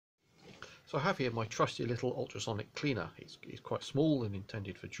So I have here my trusty little ultrasonic cleaner. It's quite small and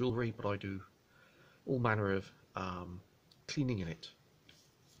intended for jewellery, but I do all manner of cleaning in it,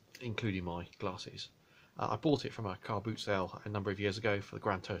 including my glasses. I bought it from a car boot sale a number of years ago for the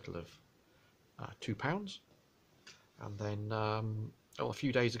grand total of £2. And then a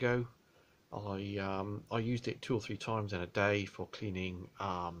few days ago I used it 2 or 3 times in a day for cleaning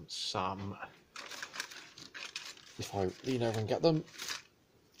some, if I lean over and get them,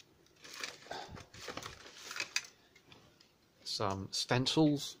 some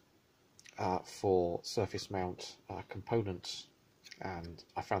stencils for surface mount components, and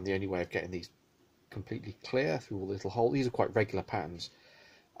I found the only way of getting these completely clear through all the little holes, these are quite regular patterns,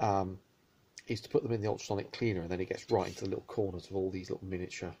 is to put them in the ultrasonic cleaner, and then it gets right into the little corners of all these little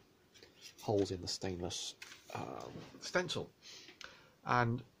miniature holes in the stainless stencil.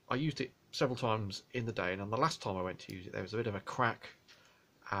 And I used it several times in the day, and on the last time I went to use it there was a bit of a crack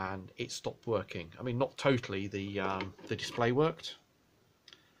and it stopped working. I mean, not totally, the display worked,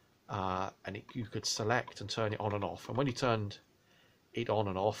 and you could select and turn it on and off, and when you turned it on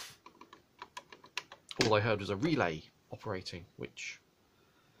and off, all I heard was a relay operating, which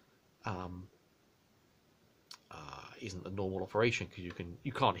isn't a normal operation, because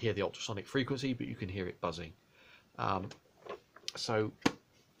you can't hear the ultrasonic frequency, but you can hear it buzzing. So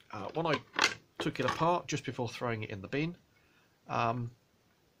when I took it apart just before throwing it in the bin,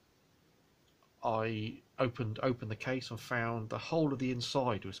 I opened the case and found the whole of the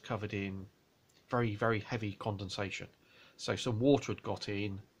inside was covered in very, very heavy condensation. So some water had got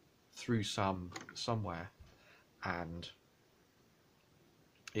in through somewhere, and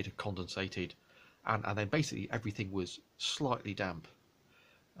it had condensated, and then basically everything was slightly damp.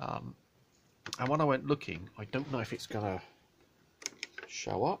 And when I went looking, I don't know if it's gonna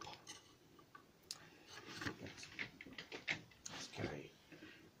show up. Let's get a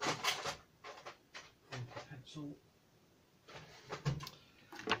pencil.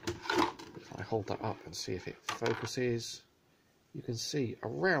 If I hold that up and see if it focuses, you can see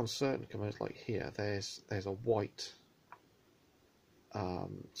around certain components, like here, there's a white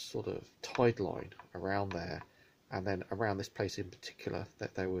sort of tide line around there, and then around this place in particular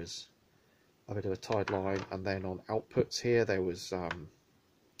that there was a bit of a tide line, and then on outputs here there was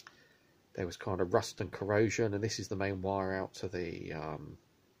kind of rust and corrosion, and this is the main wire out to the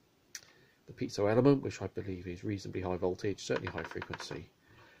piezo element, which I believe is reasonably high voltage, certainly high frequency,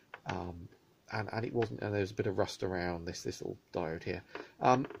 and it wasn't, and there was a bit of rust around this little diode here.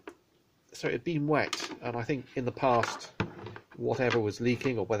 So it had been wet, and I think in the past, whatever was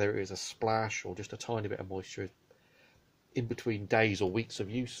leaking, or whether it was a splash or just a tiny bit of moisture in between days or weeks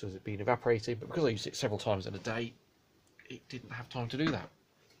of use, has it been evaporating, but because I used it several times in a day, it didn't have time to do that,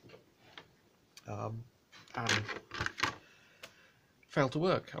 and failed to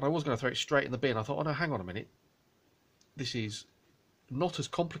work. And I was going to throw it straight in the bin. I thought, oh no, hang on a minute, this is not as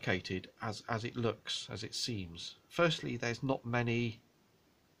complicated as it looks, as it seems. Firstly, there's not many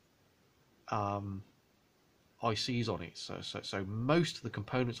ICs on it, so most of the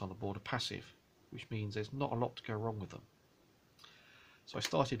components on the board are passive, which means there's not a lot to go wrong with them. So I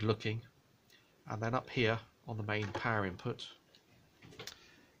started looking, and then up here on the main power input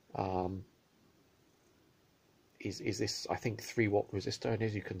is this, I think, 3-watt resistor, and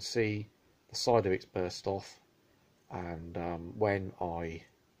as you can see, the side of it's burst off, and when I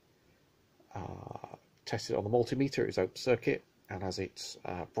tested it on the multimeter, it was open circuit, and as it's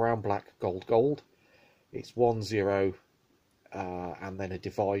brown, black, gold, gold, it's 1, 0, and then a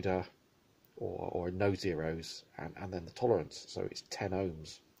divider, or no zeros, and then the tolerance, so it's 10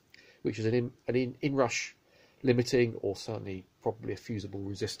 ohms, which is an inrush limiting, or certainly probably a fusible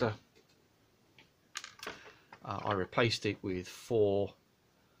resistor. I replaced it with 4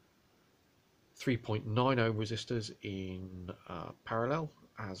 3.9 ohm resistors in parallel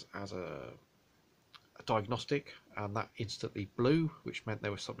as a diagnostic, and that instantly blew, which meant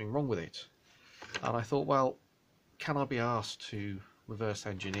there was something wrong with it. And I thought, well, can I be asked to reverse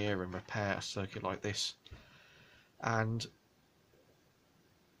engineer and repair a circuit like this? And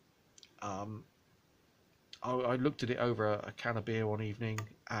I looked at it over a can of beer one evening,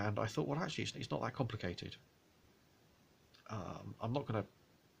 and I thought, well, actually it's not that complicated. I'm not going to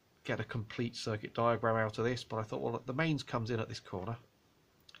get a complete circuit diagram out of this, but I thought, well, the mains comes in at this corner,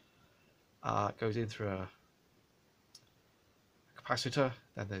 goes in through a capacitor,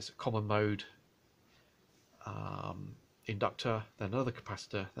 then there's a common mode inductor, then another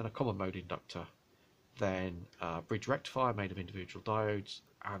capacitor, then a common mode inductor, then a bridge rectifier made of individual diodes,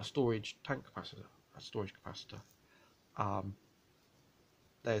 and a storage tank capacitor, a storage capacitor.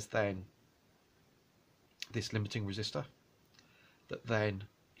 There's then this limiting resistor that then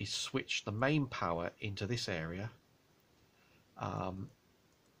is switch the main power into this area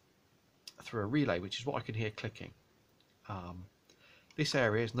through a relay, which is what I can hear clicking. This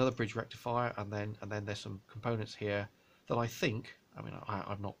area is another bridge rectifier, and then there's some components here that I think, I mean,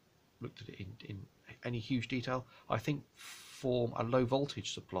 I've not looked at it in any huge detail, I think form a low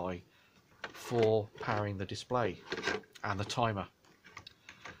voltage supply for powering the display and the timer,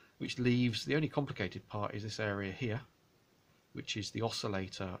 which leaves the only complicated part is this area here, which is the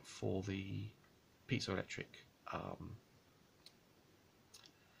oscillator for the piezoelectric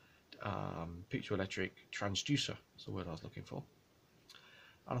transducer. That's the word I was looking for.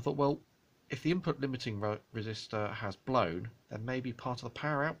 And I thought, well, if the input limiting resistor has blown, then maybe part of the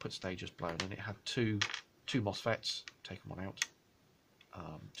power output stage has blown, and it had two MOSFETs. Taken one out.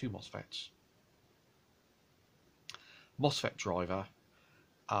 Two MOSFETs. MOSFET driver.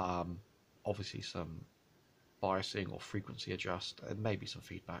 Obviously some biasing or frequency adjust, and maybe some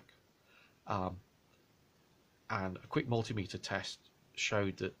feedback. And a quick multimeter test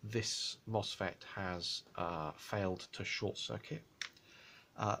showed that this MOSFET has failed to short circuit.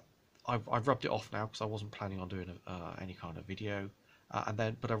 I've rubbed it off now because I wasn't planning on doing any kind of video.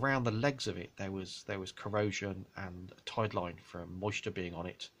 But around the legs of it there was corrosion and a tide line from moisture being on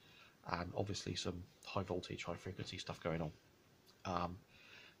it, and obviously some high voltage, high frequency stuff going on,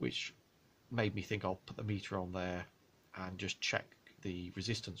 which made me think I'll put the meter on there and just check the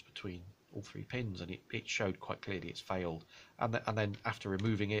resistance between all three pins, and it showed quite clearly it's failed. And then after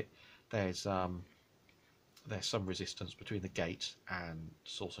removing it, there's some resistance between the gate and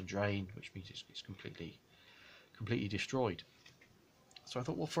source and drain, which means it's completely destroyed. So I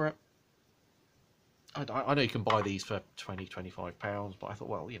thought, well, I know you can buy these for £20–25, but I thought,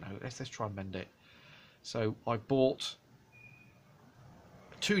 well, you know, let's try and mend it. So I bought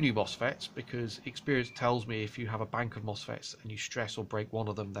two new MOSFETs, because experience tells me if you have a bank of MOSFETs and you stress or break one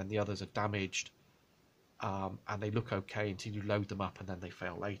of them, then the others are damaged, and they look okay until you load them up and then they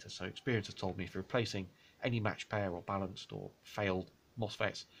fail later. So experience has told me if you're replacing any matched pair or balanced or failed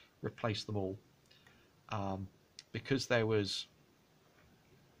MOSFETs, replace them all. Because there was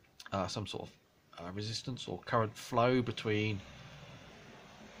some sort of resistance or current flow between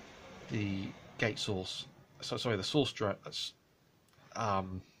the gate source, the source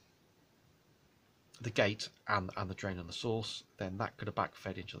the gate and the drain and the source, then that could have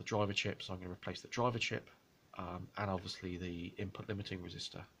backfed into the driver chip, so I'm going to replace the driver chip, and obviously the input limiting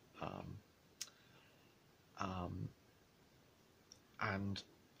resistor, and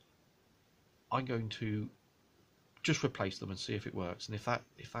I'm going to just replace them and see if it works, and if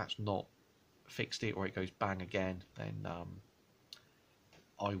that's not fixed it, or it goes bang again, then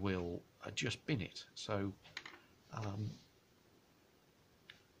I will just bin it. So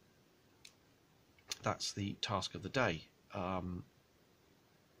that's the task of the day, and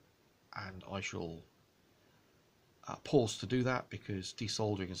I shall pause to do that, because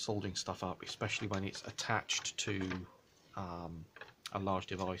desoldering and soldering stuff up, especially when it's attached to a large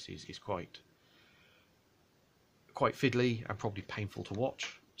device, is quite fiddly and probably painful to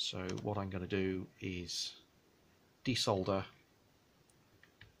watch. So what I'm going to do is desolder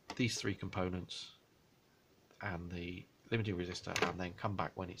these three components and the limiting resistor, and then come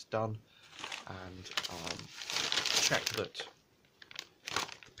back when it's done and check that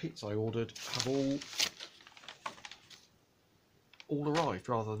the pits I ordered have all arrived,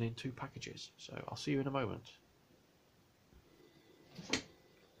 rather than in two packages. So I'll see you in a moment.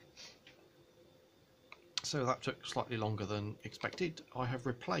 So that took slightly longer than expected. I have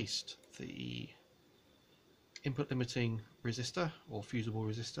replaced the input limiting resistor, or fusible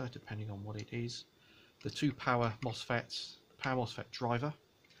resistor, depending on what it is, the two power MOSFETs, the power MOSFET driver,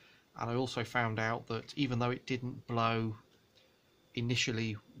 and I also found out that even though it didn't blow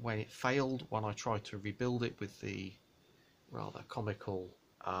initially when it failed, when I tried to rebuild it with the rather comical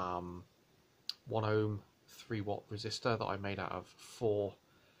 1 ohm 3 watt resistor that I made out of 4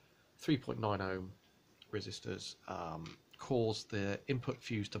 3.9 ohm resistors, caused the input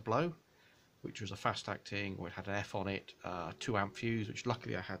fuse to blow, which was a fast acting, or it had an F on it, 2 amp fuse, which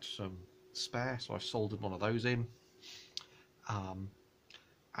luckily I had some spare, so I soldered one of those in.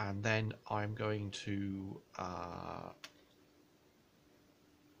 And then I'm going to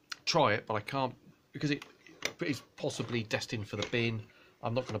try it, but I can't, because it is possibly destined for the bin.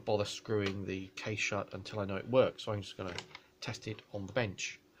 I'm not going to bother screwing the case shut until I know it works, so I'm just going to test it on the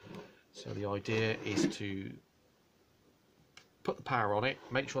bench. So the idea is to put the power on it,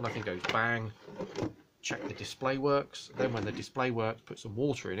 make sure nothing goes bang, check the display works, then when the display works, put some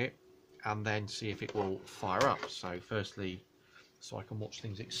water in it, and then see if it will fire up. So firstly, so I can watch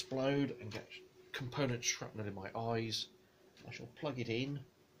things explode and get component shrapnel in my eyes, I shall plug it in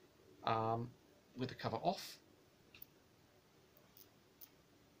with the cover off.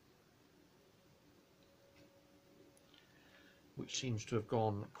 Which seems to have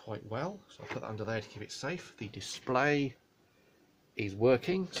gone quite well, so I'll put that under there to keep it safe. The display is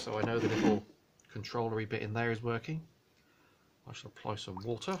working, so I know the little controllery bit in there is working. I shall apply some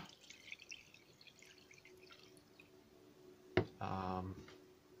water.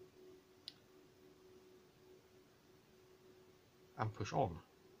 And push on.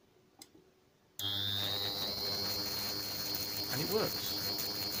 And it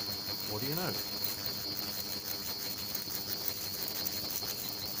works. What do you know?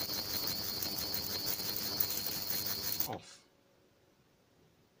 Off.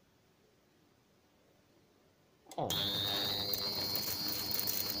 On.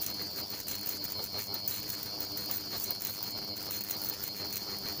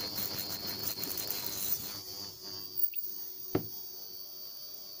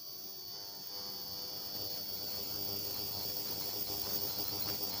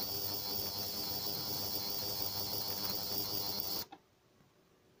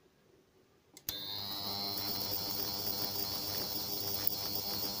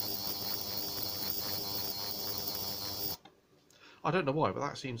 I don't know why, but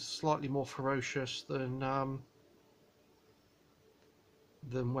that seems slightly more ferocious than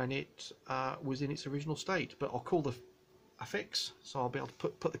when it was in its original state. But I'll call a fix, so I'll be able to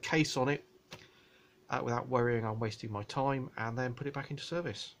put the case on it without worrying I'm wasting my time, and then put it back into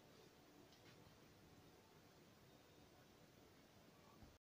service.